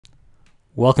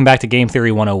Welcome back to Game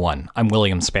Theory 101. I'm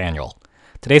William Spaniel.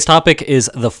 Today's topic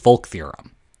is the Folk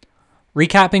Theorem.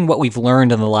 Recapping what we've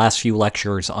learned in the last few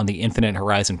lectures on the infinite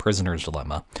horizon prisoner's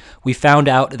dilemma, we found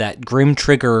out that Grim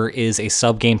Trigger is a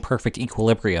subgame perfect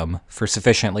equilibrium for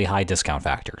sufficiently high discount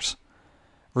factors.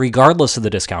 Regardless of the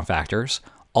discount factors,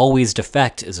 always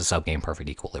defect is a subgame perfect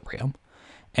equilibrium.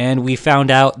 And we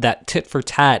found out that tit for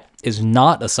tat is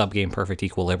not a subgame perfect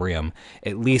equilibrium,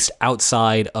 at least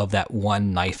outside of that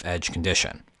one knife edge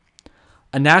condition.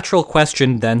 A natural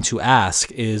question then to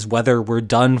ask is whether we're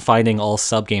done finding all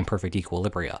subgame perfect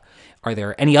equilibria. Are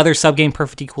there any other subgame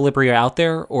perfect equilibria out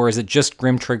there, or is it just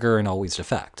Grim Trigger and always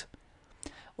defect?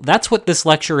 That's what this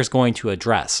lecture is going to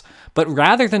address. But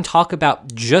rather than talk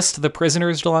about just the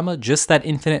prisoner's dilemma, just that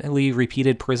infinitely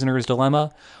repeated prisoner's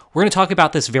dilemma, we're going to talk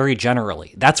about this very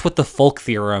generally. That's what the Folk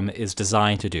Theorem is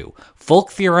designed to do.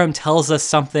 Folk Theorem tells us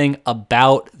something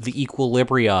about the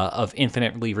equilibria of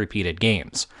infinitely repeated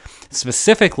games.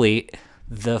 Specifically,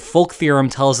 the Folk Theorem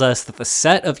tells us that the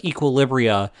set of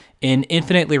equilibria in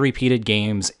infinitely repeated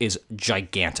games is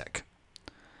gigantic.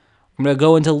 I'm going to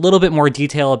go into a little bit more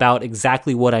detail about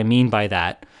exactly what I mean by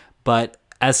that, but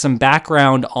as some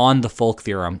background on the Folk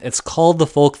Theorem, it's called the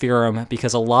Folk Theorem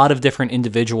because a lot of different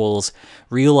individuals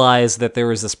realize that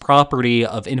there is this property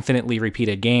of infinitely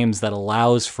repeated games that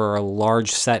allows for a large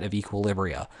set of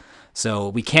equilibria. So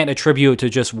we can't attribute it to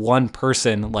just one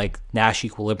person like Nash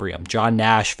equilibrium. John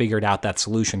Nash figured out that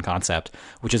solution concept,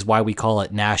 which is why we call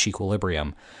it Nash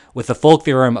equilibrium. With the Folk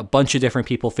Theorem, a bunch of different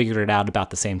people figured it out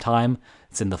about the same time.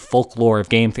 It's in the folklore of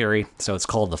game theory, so it's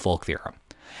called the Folk Theorem.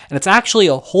 And it's actually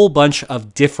a whole bunch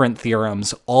of different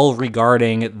theorems, all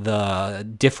regarding the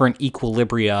different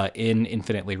equilibria in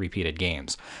infinitely repeated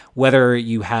games. Whether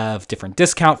you have different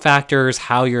discount factors,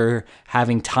 how you're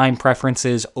having time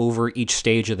preferences over each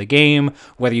stage of the game,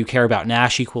 whether you care about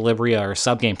Nash equilibria or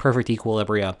subgame perfect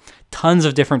equilibria, tons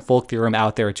of different folk theorem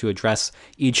out there to address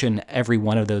each and every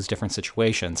one of those different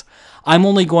situations. I'm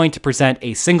only going to present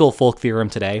a single folk theorem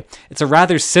today. It's a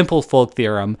rather simple folk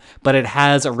theorem, but it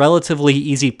has a relatively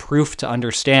easy proof to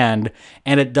understand,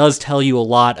 and it does tell you a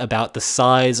lot about the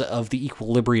size of the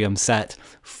equilibrium set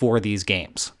for these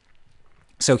games.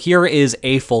 So here is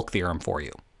a folk theorem for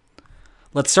you.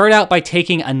 Let's start out by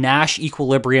taking a Nash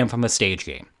equilibrium from a stage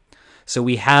game. So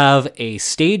we have a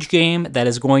stage game that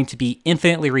is going to be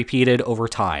infinitely repeated over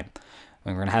time.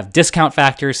 We're going to have discount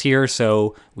factors here,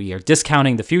 so we are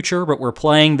discounting the future, but we're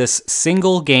playing this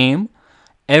single game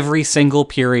every single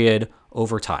period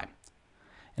over time.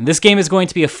 And this game is going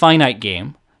to be a finite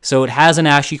game, so it has a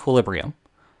Nash equilibrium.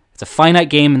 It's a finite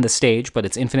game in the stage, but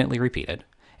it's infinitely repeated.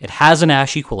 It has a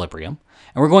Nash equilibrium,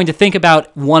 and we're going to think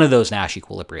about one of those Nash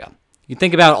equilibria. You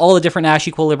think about all the different Nash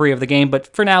equilibria of the game, but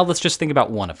for now, let's just think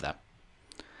about one of them.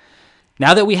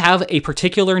 Now that we have a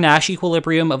particular Nash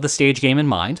equilibrium of the stage game in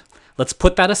mind, let's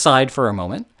put that aside for a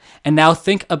moment, and now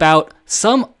think about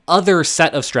some other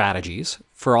set of strategies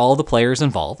for all the players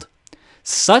involved,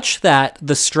 such that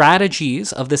the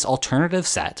strategies of this alternative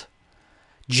set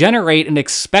generate an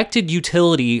expected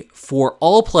utility for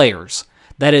all players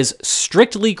that is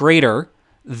strictly greater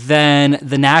than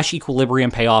the Nash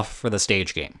equilibrium payoff for the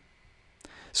stage game.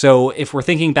 So if we're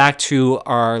thinking back to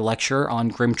our lecture on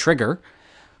Grim Trigger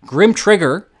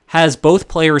has both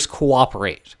players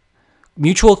cooperate.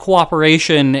 Mutual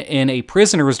cooperation in a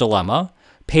prisoner's dilemma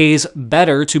pays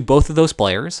better to both of those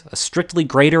players, a strictly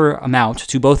greater amount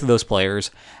to both of those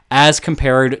players, as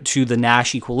compared to the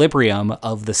Nash equilibrium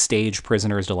of the stage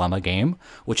prisoner's dilemma game,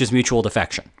 which is mutual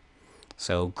defection.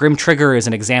 So Grim Trigger is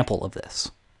an example of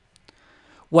this.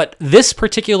 What this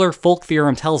particular folk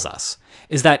theorem tells us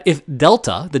is that if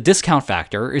delta, the discount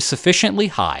factor, is sufficiently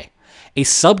high, a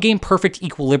subgame perfect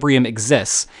equilibrium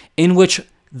exists in which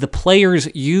the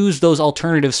players use those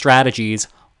alternative strategies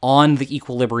on the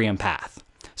equilibrium path.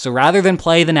 So rather than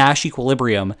play the Nash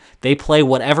equilibrium, they play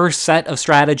whatever set of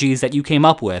strategies that you came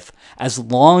up with, as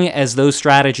long as those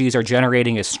strategies are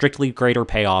generating a strictly greater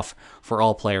payoff for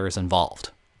all players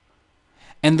involved.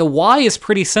 And the why is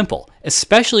pretty simple,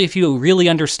 especially if you really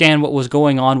understand what was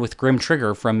going on with Grim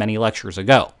Trigger from many lectures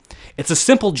ago. It's a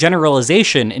simple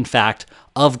generalization, in fact,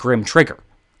 of Grim Trigger.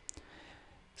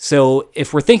 So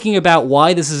if we're thinking about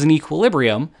why this is an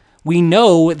equilibrium, we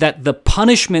know that the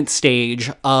punishment stage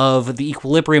of the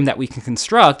equilibrium that we can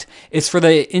construct is for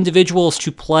the individuals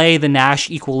to play the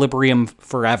Nash equilibrium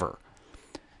forever.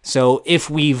 So if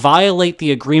we violate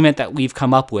the agreement that we've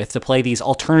come up with to play these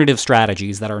alternative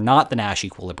strategies that are not the Nash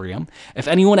equilibrium, if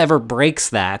anyone ever breaks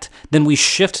that, then we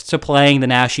shift to playing the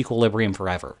Nash equilibrium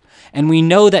forever. And we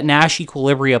know that Nash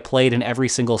equilibria played in every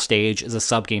single stage is a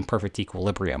subgame perfect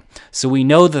equilibrium. So we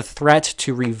know the threat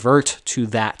to revert to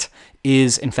that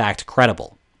is, in fact,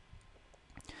 credible.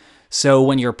 So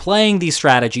when you're playing these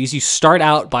strategies, you start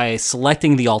out by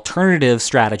selecting the alternative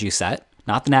strategy set,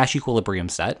 not the Nash equilibrium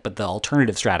set, but the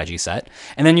alternative strategy set,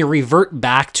 and then you revert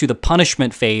back to the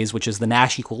punishment phase, which is the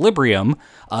Nash equilibrium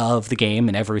of the game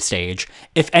in every stage,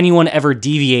 if anyone ever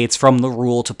deviates from the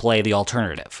rule to play the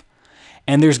alternative.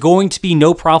 And there's going to be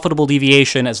no profitable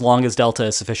deviation as long as delta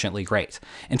is sufficiently great.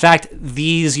 In fact,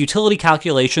 these utility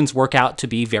calculations work out to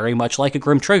be very much like a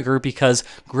Grim Trigger, because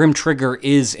Grim Trigger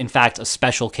is, in fact, a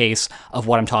special case of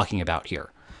what I'm talking about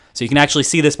here. So you can actually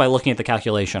see this by looking at the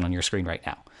calculation on your screen right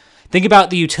now. Think about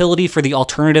the utility for the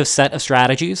alternative set of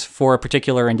strategies for a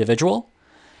particular individual.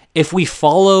 If we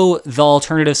follow the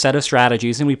alternative set of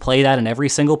strategies and we play that in every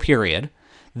single period,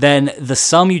 then the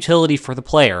sum utility for the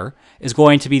player is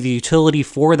going to be the utility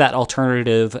for that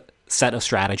alternative set of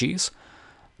strategies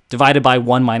divided by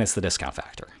 1 minus the discount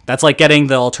factor. That's like getting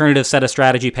the alternative set of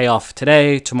strategy payoff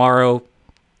today, tomorrow,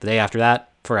 the day after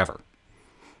that, forever.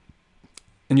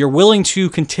 And you're willing to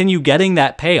continue getting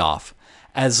that payoff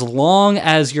as long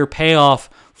as your payoff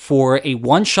for a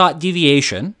one-shot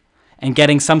deviation and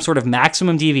getting some sort of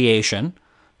maximum deviation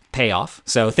payoff.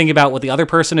 So think about what the other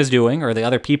person is doing or the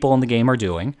other people in the game are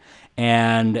doing.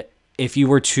 And if you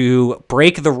were to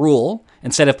break the rule,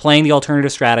 instead of playing the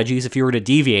alternative strategies, if you were to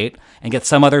deviate and get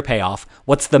some other payoff,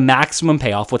 what's the maximum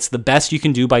payoff? What's the best you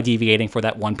can do by deviating for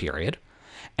that one period?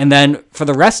 And then for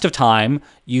the rest of time,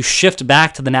 you shift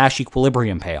back to the Nash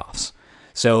equilibrium payoffs.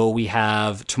 So we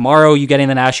have tomorrow you getting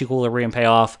the Nash equilibrium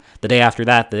payoff, the day after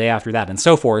that, and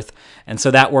so forth. And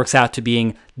so that works out to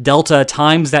being delta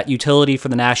times that utility for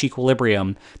the Nash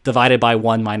equilibrium divided by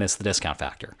 1 minus the discount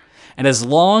factor. And as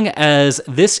long as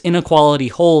this inequality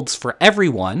holds for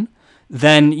everyone,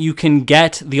 then you can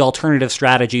get the alternative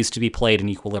strategies to be played in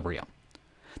equilibrium.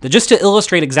 Now, just to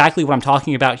illustrate exactly what I'm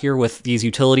talking about here with these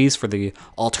utilities for the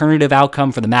alternative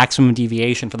outcome, for the maximum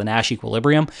deviation, for the Nash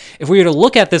equilibrium, if we were to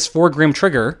look at this for Grim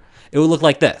Trigger, it would look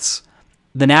like this.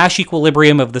 The Nash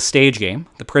equilibrium of the stage game,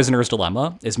 the prisoner's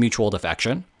dilemma, is mutual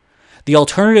defection. The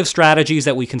alternative strategies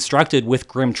that we constructed with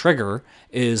Grim Trigger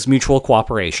is mutual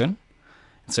cooperation.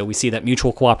 So we see that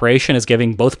mutual cooperation is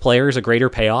giving both players a greater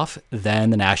payoff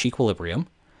than the Nash equilibrium.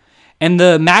 And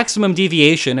the maximum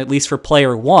deviation, at least for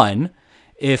player 1,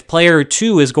 if player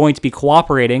 2 is going to be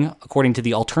cooperating according to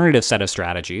the alternative set of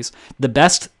strategies, the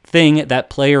best thing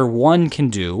that player 1 can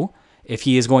do if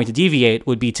he is going to deviate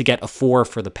would be to get a 4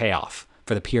 for the payoff,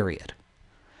 for the period.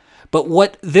 But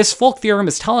what this Folk theorem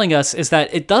is telling us is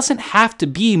that it doesn't have to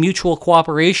be mutual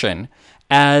cooperation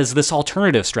as this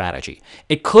alternative strategy.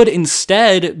 It could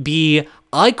instead be,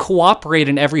 I cooperate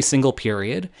in every single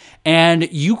period,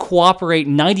 and you cooperate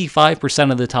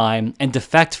 95% of the time and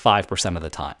defect 5% of the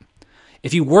time.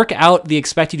 If you work out the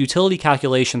expected utility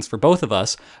calculations for both of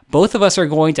us are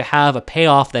going to have a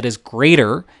payoff that is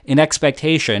greater in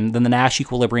expectation than the Nash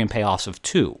equilibrium payoffs of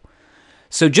 2.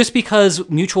 So just because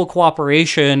mutual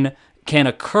cooperation can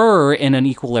occur in an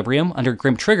equilibrium under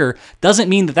Grim Trigger doesn't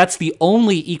mean that that's the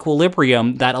only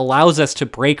equilibrium that allows us to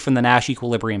break from the Nash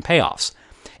equilibrium payoffs.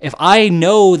 If I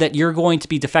know that you're going to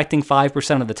be defecting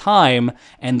 5% of the time,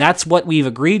 and that's what we've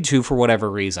agreed to for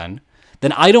whatever reason,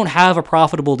 then I don't have a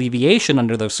profitable deviation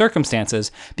under those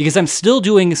circumstances, because I'm still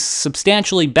doing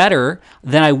substantially better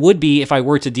than I would be if I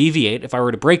were to deviate, if I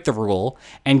were to break the rule,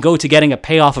 and go to getting a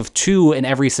payoff of 2 in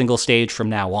every single stage from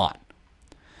now on.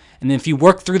 And if you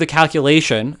work through the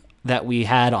calculation that we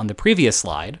had on the previous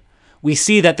slide, we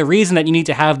see that the reason that you need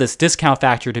to have this discount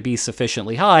factor to be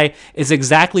sufficiently high is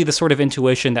exactly the sort of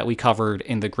intuition that we covered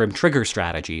in the Grim Trigger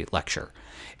strategy lecture.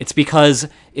 It's because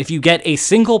if you get a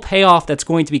single payoff that's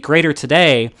going to be greater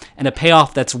today and a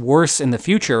payoff that's worse in the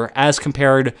future as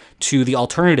compared to the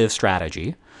alternative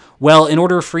strategy, well, in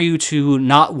order for you to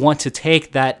not want to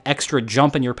take that extra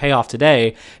jump in your payoff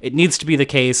today, it needs to be the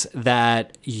case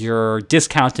that you're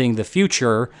discounting the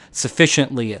future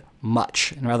sufficiently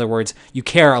much. In other words, you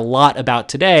care a lot about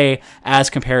today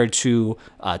as compared to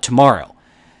tomorrow.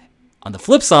 On the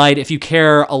flip side, if you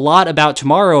care a lot about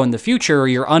tomorrow and the future,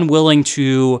 you're unwilling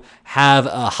to have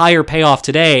a higher payoff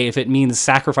today if it means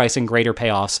sacrificing greater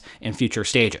payoffs in future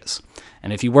stages.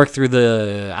 And if you work through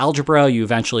the algebra, you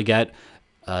eventually get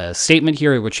a statement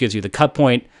here which gives you the cut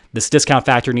point. This discount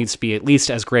factor needs to be at least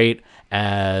as great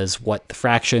as what the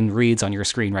fraction reads on your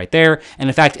screen right there. And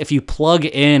in fact, if you plug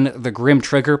in the Grim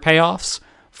Trigger payoffs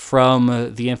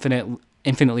from the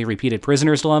infinitely repeated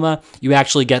prisoner's dilemma, you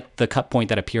actually get the cut point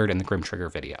that appeared in the Grim Trigger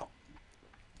video.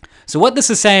 So what this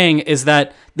is saying is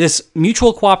that this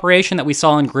mutual cooperation that we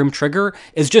saw in Grim Trigger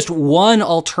is just one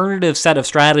alternative set of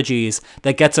strategies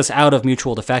that gets us out of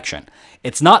mutual defection.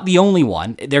 It's not the only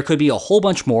one. There could be a whole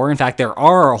bunch more. In fact, there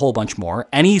are a whole bunch more.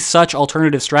 Any such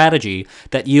alternative strategy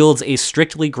that yields a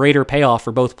strictly greater payoff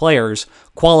for both players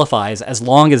qualifies as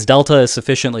long as delta is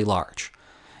sufficiently large.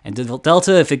 And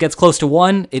delta, if it gets close to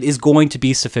 1, it is going to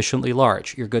be sufficiently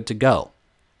large. You're good to go.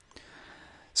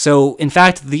 So, in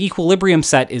fact, the equilibrium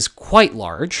set is quite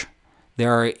large.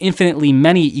 There are infinitely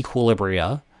many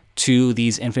equilibria to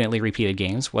these infinitely repeated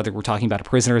games, whether we're talking about a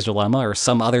prisoner's dilemma or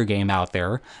some other game out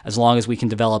there, as long as we can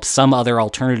develop some other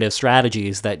alternative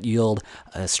strategies that yield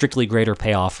a strictly greater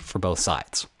payoff for both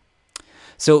sides.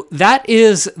 So that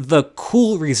is the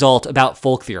cool result about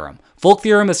Folk Theorem. Folk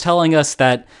Theorem is telling us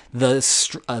that the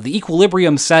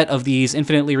equilibrium set of these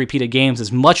infinitely repeated games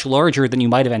is much larger than you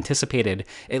might have anticipated,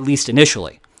 at least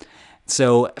initially.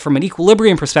 So from an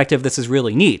equilibrium perspective, this is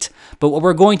really neat. But what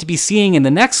we're going to be seeing in the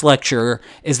next lecture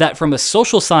is that from a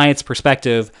social science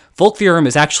perspective, Folk Theorem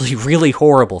is actually really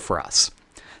horrible for us.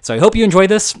 So I hope you enjoy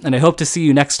this, and I hope to see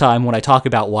you next time when I talk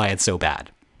about why it's so bad.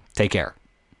 Take care.